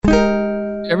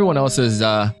everyone else is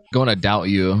going to doubt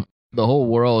you. The whole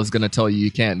world is going to tell you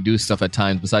you can't do stuff at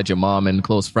times besides your mom and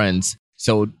close friends.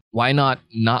 So why not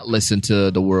listen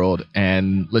to the world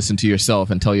and listen to yourself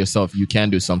and tell yourself you can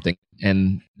do something?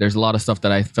 And there's a lot of stuff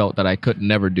that I felt that I could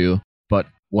never do. But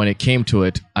when it came to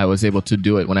it, I was able to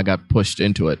do it when I got pushed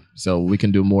into it. So we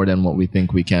can do more than what we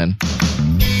think we can.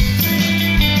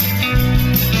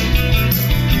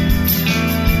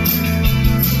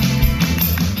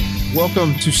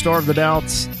 Welcome to Starve the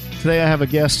Doubts. Today I have a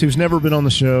guest who's never been on the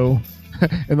show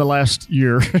in the last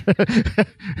year.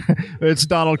 It's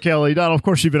Donald Kelly. Donald, of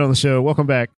course you've been on the show. Welcome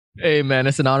back. Hey, man,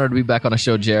 it's an honor to be back on the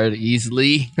show, Jared,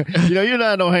 easily. You know, you and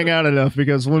I don't hang out enough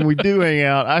because when we do hang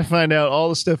out, I find out all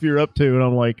the stuff you're up to, and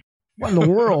I'm like, what in the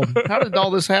world? How did all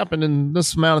this happen in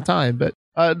this amount of time? But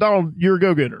Donald, you're a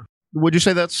go-getter. Would you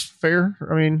say that's fair?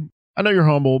 I mean, I know you're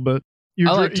humble, but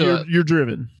you're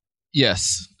driven.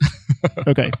 Yes.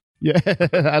 Okay. Yeah,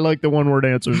 I like the one-word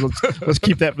answers. Let's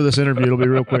keep that for this interview. It'll be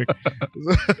real quick.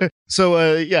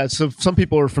 So some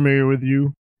people are familiar with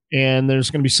you, and there's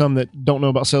going to be some that don't know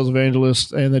about Sales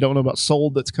Evangelist, and they don't know about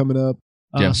Sold that's coming up.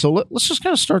 So let's just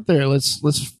kind of start there.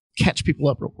 Let's catch people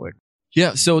up real quick.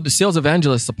 Yeah, so the Sales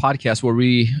Evangelist, the podcast where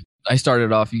I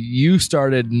started off. You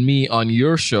started me on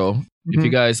your show. Mm-hmm. If you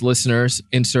guys, listeners,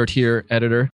 insert here,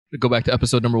 editor. Go back to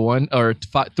episode number 1 or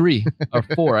 3 or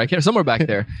 4. I can't, somewhere back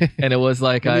there. And it was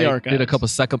like I did a couple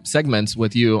segments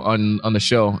with you on the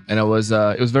show, and it was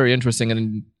very interesting.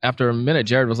 And after a minute,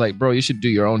 Jared was like, "Bro, you should do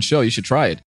your own show. You should try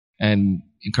it," and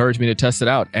encouraged me to test it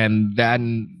out. And that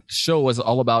show was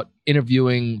all about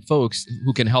interviewing folks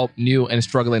who can help new and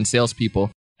struggling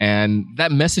salespeople. And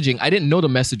that messaging, I didn't know the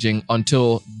messaging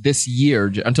until this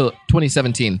year, until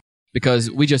 2017, because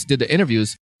we just did the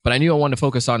interviews. But I knew I wanted to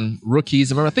focus on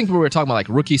rookies. I think we were talking about like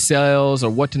rookie sales or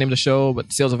what to name the show,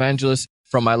 but Sales Evangelist.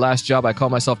 From my last job, I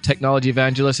call myself Technology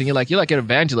Evangelist. And you're like an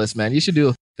evangelist, man. You should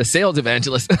do the Sales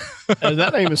Evangelist. And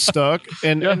that name is stuck.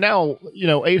 And now,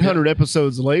 800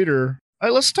 episodes later,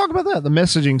 let's talk about that, the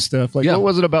messaging stuff. Like, what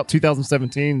was it about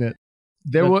 2017 that...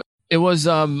 It was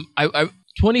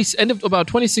end of about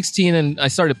 2016, and I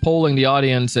started polling the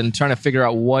audience and trying to figure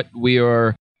out what we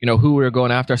were... who we were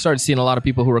going after. I started seeing a lot of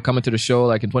people who were coming to the show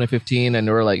like in 2015, and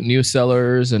they were like new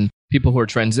sellers and people who were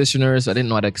transitioners. I didn't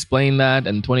know how to explain that.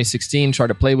 And 2016, tried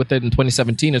to play with it. And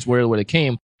 2017 is where it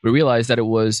came. We realized that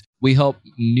we help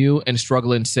new and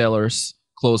struggling sellers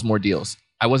close more deals.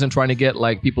 I wasn't trying to get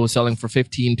like people selling for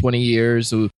 15, 20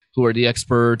 years who are the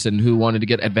experts and who wanted to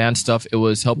get advanced stuff. It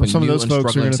was helping some new of those and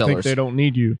folks struggling are sellers. Think they don't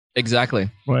need you. Exactly.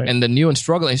 Right. And the new and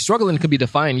struggling could be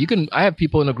defined. I have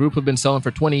people in a group who've been selling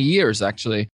for 20 years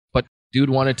actually, but dude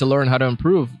wanted to learn how to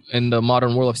improve in the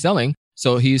modern world of selling.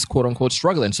 So he's quote unquote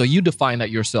struggling. So you define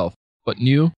that yourself, but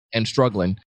new and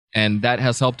struggling. And that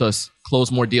has helped us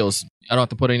close more deals. I don't have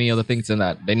to put any other things in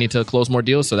that. They need to close more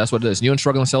deals. So that's what it is. New and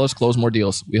struggling sellers close more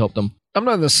deals. We help them. I'm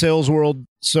not in the sales world,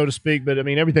 so to speak, but I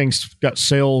mean, everything's got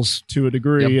sales to a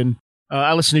degree. Yep. And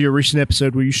I listened to your recent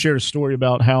episode where you shared a story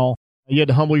about how you had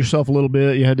to humble yourself a little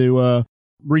bit. You had to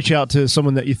reach out to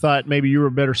someone that you thought maybe you were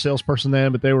a better salesperson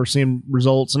than, but they were seeing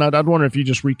results. And I'd wonder if you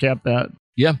just recap that.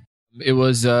 Yeah, it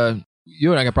was...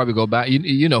 you and I could probably go back.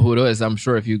 You know who it is, I'm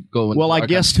sure, if you go... Well, I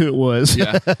guessed who it was,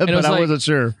 yeah. But I wasn't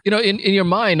sure. In your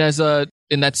mind,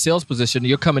 in that sales position,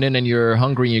 you're coming in and you're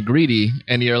hungry and you're greedy,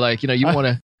 and you're like, you want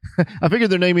to... I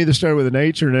figured their name either started with an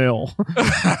H or an L.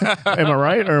 Am I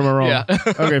right or am I wrong? Yeah.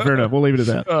 Okay, fair enough. We'll leave it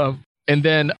at that. And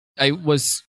then I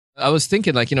was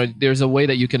thinking, like, there's a way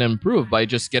that you can improve by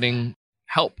just getting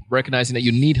help, recognizing that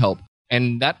you need help.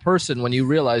 And that person, when you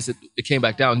realize it came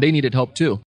back down, they needed help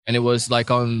too. And it was like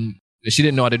she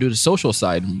didn't know how to do the social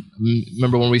side.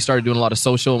 Remember when we started doing a lot of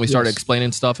social and we started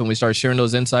explaining stuff and we started sharing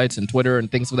those insights and Twitter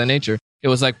and things of that nature? It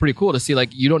was like pretty cool to see, like,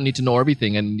 you don't need to know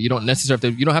everything, and you don't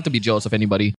have to be jealous of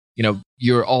anybody.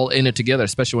 You're all in it together,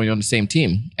 especially when you're on the same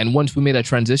team. And once we made that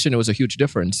transition, it was a huge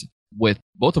difference with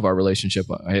both of our relationship.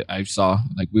 I saw,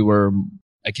 like,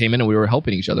 I came in and we were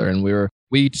helping each other, and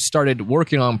we started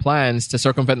working on plans to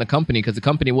circumvent the company because the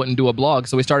company wouldn't do a blog.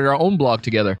 So we started our own blog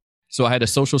together. So I had a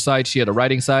social side, she had a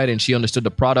writing side, and she understood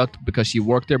the product because she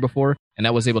worked there before, and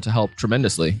that was able to help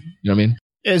tremendously. You know what I mean?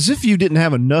 As if you didn't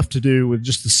have enough to do with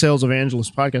just the Sales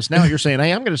Evangelist podcast. Now you're saying,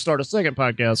 hey, I'm going to start a second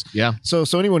podcast. Yeah. So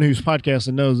anyone who's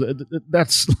podcasting knows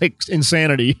that's like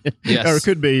insanity. Yes. Or it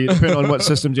could be, depending on what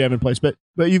systems you have in place. But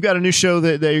you've got a new show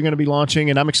that you're going to be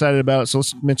launching, and I'm excited about it. So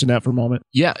let's mention that for a moment.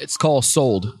 Yeah, it's called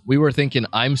Sold. We were thinking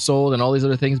I'm sold and all these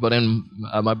other things, but then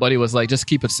my buddy was like, just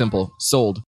keep it simple.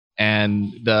 Sold.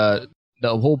 And the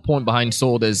whole point behind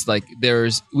Sold is like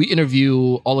we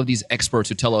interview all of these experts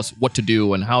who tell us what to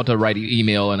do and how to write an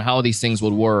email and how these things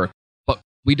would work. But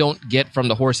we don't get from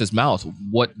the horse's mouth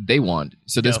what they want.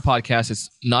 So this podcast is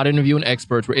not interviewing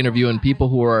experts. We're interviewing people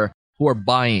who are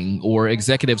buying, or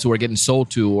executives who are getting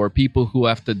sold to, or people who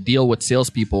have to deal with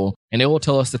salespeople, and they will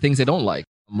tell us the things they don't like.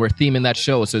 We're theming that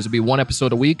show. So it'll be one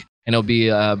episode a week, and it'll be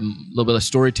a little bit of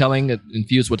storytelling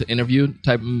infused with the interview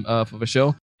type of a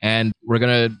show. And we're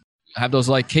going to have those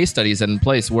like case studies in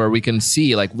place where we can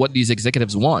see like what these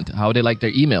executives want, how they like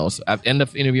their emails. At the end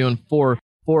of interviewing four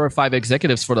or five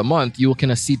executives for the month, you will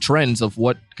kind of see trends of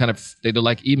what kind of they do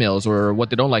like emails, or what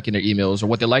they don't like in their emails, or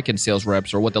what they like in sales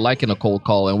reps, or what they like in a cold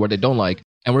call, and what they don't like.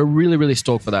 And we're really, really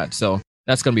stoked for that. So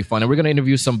that's going to be fun. And we're going to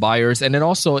interview some buyers, and then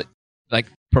also like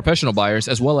professional buyers,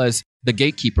 as well as the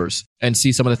gatekeepers, and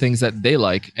see some of the things that they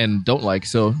like and don't like.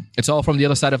 So it's all from the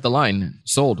other side of the line.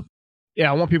 Sold. Yeah,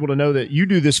 I want people to know that you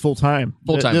do this full time.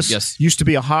 This yes. used to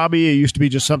be a hobby. It used to be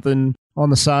just something on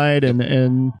the side,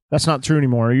 and that's not true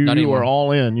anymore. You are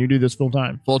all in. You do this full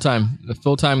time. Full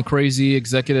time, crazy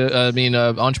executive.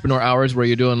 Entrepreneur hours where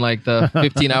you're doing like the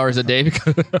 15 hours a day.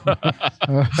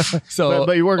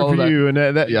 But you're working for you, and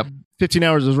that 15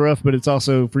 hours is rough, but it's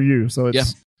also for you. So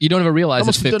it's you don't even realize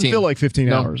it's 15. It doesn't feel like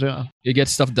 15 hours. Yeah, you get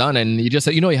stuff done, and you just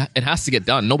it has to get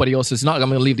done. Nobody else is not. I'm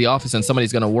going to leave the office, and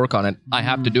somebody's going to work on it. I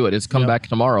have to do it. It's come back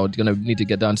tomorrow. It's going to need to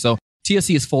get done. So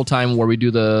TSC is full time, where we do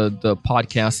the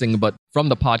podcasting, but from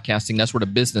the podcasting, that's where the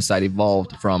business side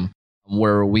evolved from,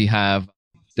 where we have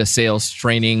the sales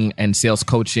training and sales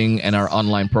coaching and our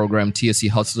online program, TSC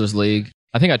Hustlers League.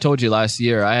 I think I told you last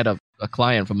year, I had a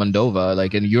client from Moldova,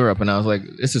 like in Europe, and I was like,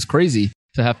 this is crazy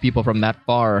to have people from that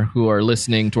far who are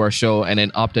listening to our show and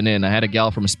then opting in. I had a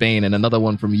gal from Spain and another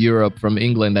one from Europe, from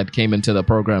England, that came into the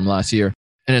program last year.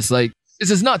 And it's like, this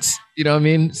is nuts. You know what I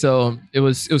mean? So it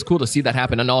was cool to see that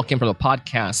happen. And it all came from a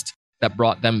podcast that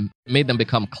made them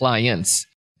become clients.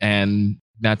 And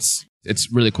it's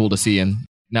really cool to see. And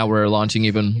now we're launching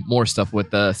even more stuff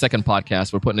with the second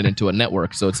podcast. We're putting it into a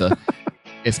network. So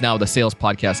it's now the Sales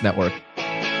Podcast Network.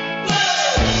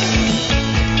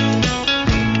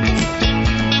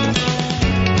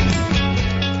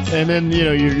 And then,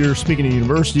 you're speaking to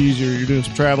universities, you're doing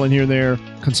some traveling here and there,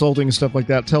 consulting and stuff like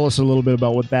that. Tell us a little bit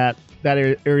about what that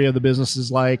area of the business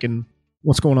is like and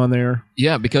what's going on there.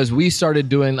 Yeah, because I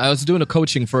was doing a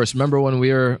coaching first. Remember when we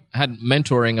had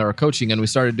mentoring or coaching, and we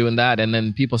started doing that, and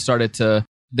then people started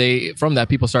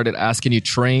asking you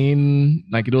train,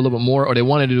 like you do a little bit more, or they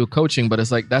wanted to do coaching, but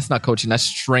it's like, that's not coaching, that's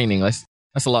training. That's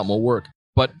a lot more work.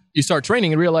 But you start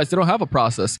training and realize they don't have a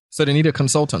process, so they need a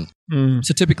consultant.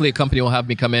 So typically a company will have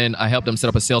me come in, I help them set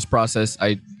up a sales process,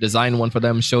 I design one for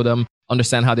them, show them,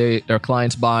 understand how their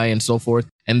clients buy and so forth.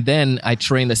 And then I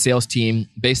train the sales team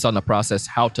based on the process,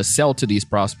 how to sell to these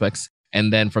prospects.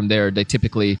 And then from there, they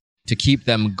typically, to keep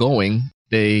them going,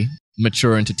 they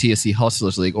mature into TSC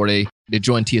Hustlers League, or they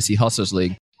join TSC Hustlers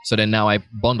League. So then now I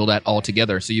bundle that all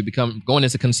together. So you become going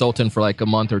as a consultant for like a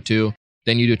month or two,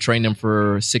 then you do train them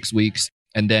for 6 weeks.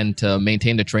 And then to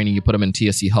maintain the training, you put them in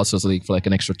TSC Hustlers League for like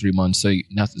an extra 3 months. So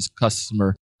now this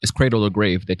customer is cradle to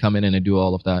grave. They come in and they do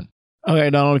all of that. Okay,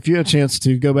 Donald, if you had a chance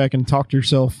to go back and talk to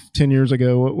yourself 10 years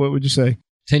ago, what would you say?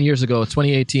 10 years ago,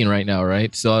 2018 right now,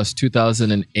 right? So I was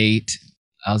 2008.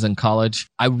 I was in college.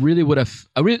 I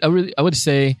would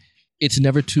say it's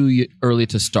never too early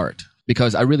to start,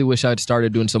 because I really wish I had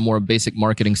started doing some more basic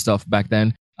marketing stuff back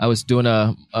then. I was doing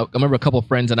I remember a couple of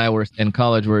friends and I were in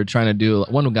college. We were trying to do,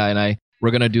 one guy and I, we're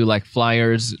going to do like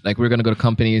flyers. Like we're going to go to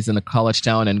companies in the college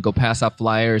town and go pass out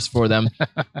flyers for them.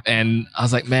 And I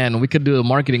was like, man, we could do a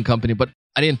marketing company, but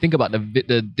I didn't think about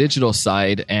the digital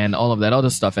side and all of that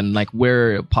other stuff, and like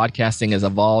where podcasting has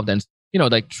evolved. And,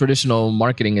 like traditional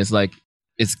marketing is like,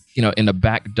 it's, in the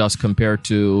back dust compared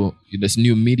to this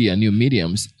new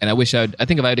mediums. And I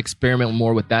think if I had experimented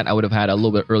more with that, I would have had a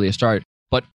little bit earlier start.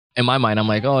 But in my mind, I'm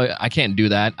like, oh, I can't do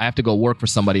that. I have to go work for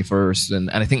somebody first. And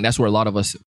I think that's where a lot of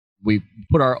us, we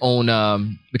put our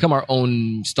own, become our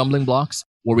own stumbling blocks,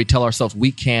 where we tell ourselves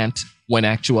we can't, when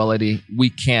actuality, we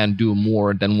can do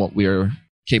more than what we're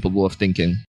capable of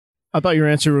thinking. I thought your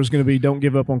answer was going to be, don't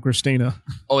give up on Christina.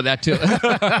 Oh, that too.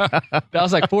 That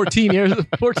was like 14 years. Of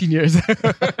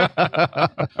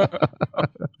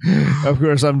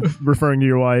course, I'm referring to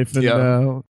your wife. And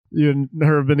you and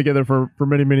her have been together for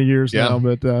many, many years now.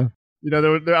 But, I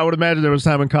would imagine there was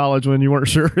time in college when you weren't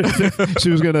sure if she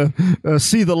was going to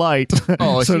see the light,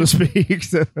 so to speak.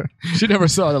 She never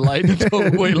saw the light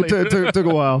until way later. Took a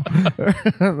while.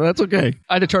 That's okay.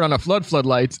 I had to turn on a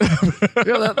floodlights.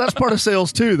 That's part of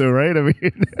sales too, though, right? I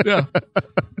mean,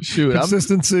 Shoot,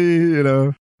 consistency,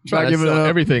 Try giving it up.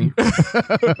 Everything.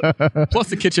 Plus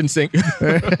the kitchen sink.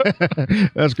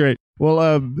 That's great.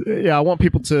 Well, yeah, I want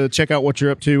people to check out what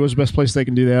you're up to. What's the best place they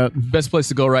can do that? Best place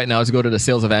to go right now is go to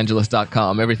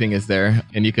thesalesevangelist.com. Everything is there,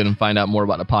 and you can find out more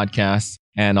about the podcast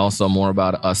and also more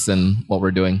about us and what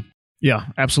we're doing. Yeah,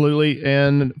 absolutely.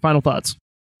 And final thoughts.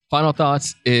 Final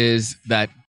thoughts is that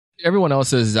everyone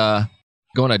else is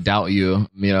going to doubt you.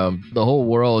 You know, the whole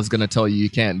world is going to tell you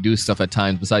can't do stuff at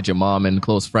times besides your mom and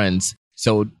close friends.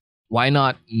 So why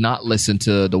not listen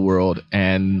to the world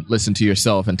and listen to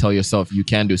yourself and tell yourself you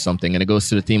can do something? And it goes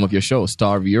to the theme of your show,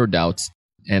 starve your doubts.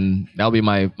 And that'll be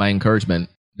my encouragement.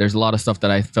 There's a lot of stuff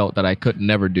that I felt that I could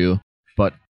never do,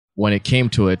 but when it came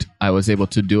to it, I was able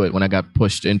to do it when I got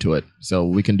pushed into it. So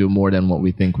we can do more than what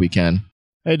we think we can.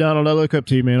 Hey, Donald, I look up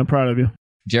to you, man. I'm proud of you.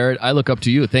 Jared, I look up to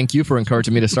you. Thank you for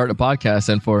encouraging me to start a podcast.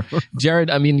 And for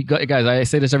Jared, I mean, guys, I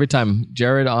say this every time.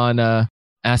 Jared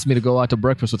asked me to go out to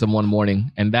breakfast with him one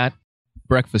morning, and that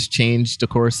breakfast changed the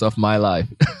course of my life.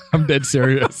 I'm dead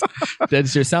serious. Dead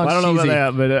serious. Sounds I don't know cheesy.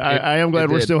 about that, but I am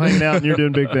glad we're still hanging out and you're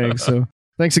doing big things. So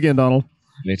thanks again, Donald.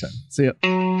 Anytime. See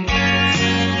ya.